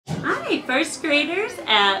Okay, first graders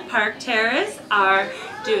at Park Terrace are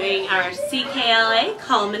doing our CLKA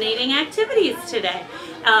culminating activities today.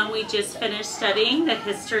 We just finished studying the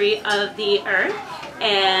history of the Earth,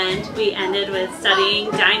 and we ended with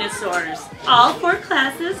studying dinosaurs. All 4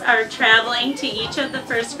 classes are traveling to each of the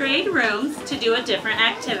first grade rooms to do a different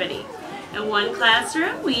activity. In one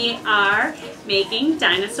classroom, we are making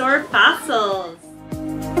dinosaur fossils.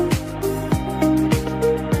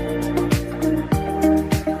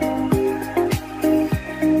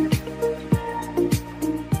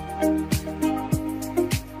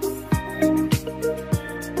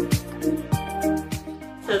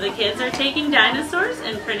 So the kids are taking dinosaurs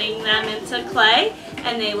and printing them into clay,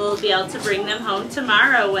 and they will be able to bring them home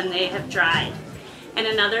tomorrow when they have dried. In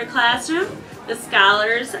another classroom, the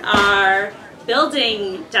scholars are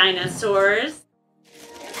building dinosaurs.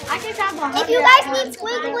 If you guys need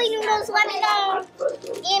squiggly noodles, let me know.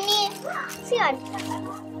 See you.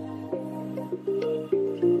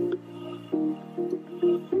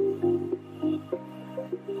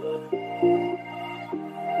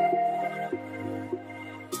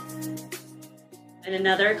 In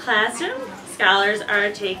another classroom, scholars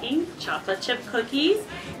are taking chocolate chip cookies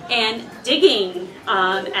and digging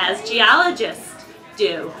as geologists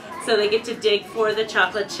do. So they get to dig for the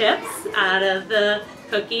chocolate chips out of the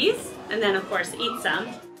cookies and then of course eat some.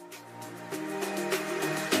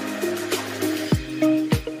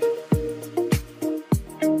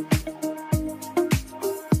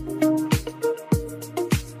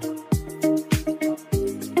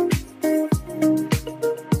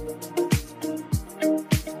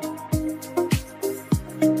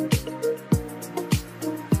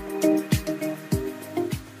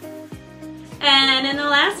 And in the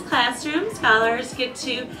last classroom, scholars get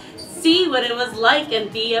to see what it was like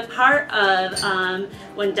and be a part of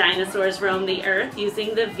when dinosaurs roamed the earth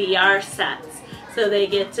using the VR sets. So they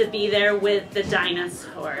get to be there with the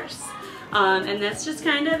dinosaurs. And this just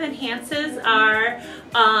kind of enhances our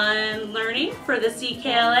learning for the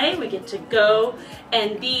CLKA. We get to go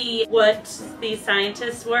and be what these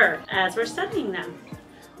scientists were as we're studying them.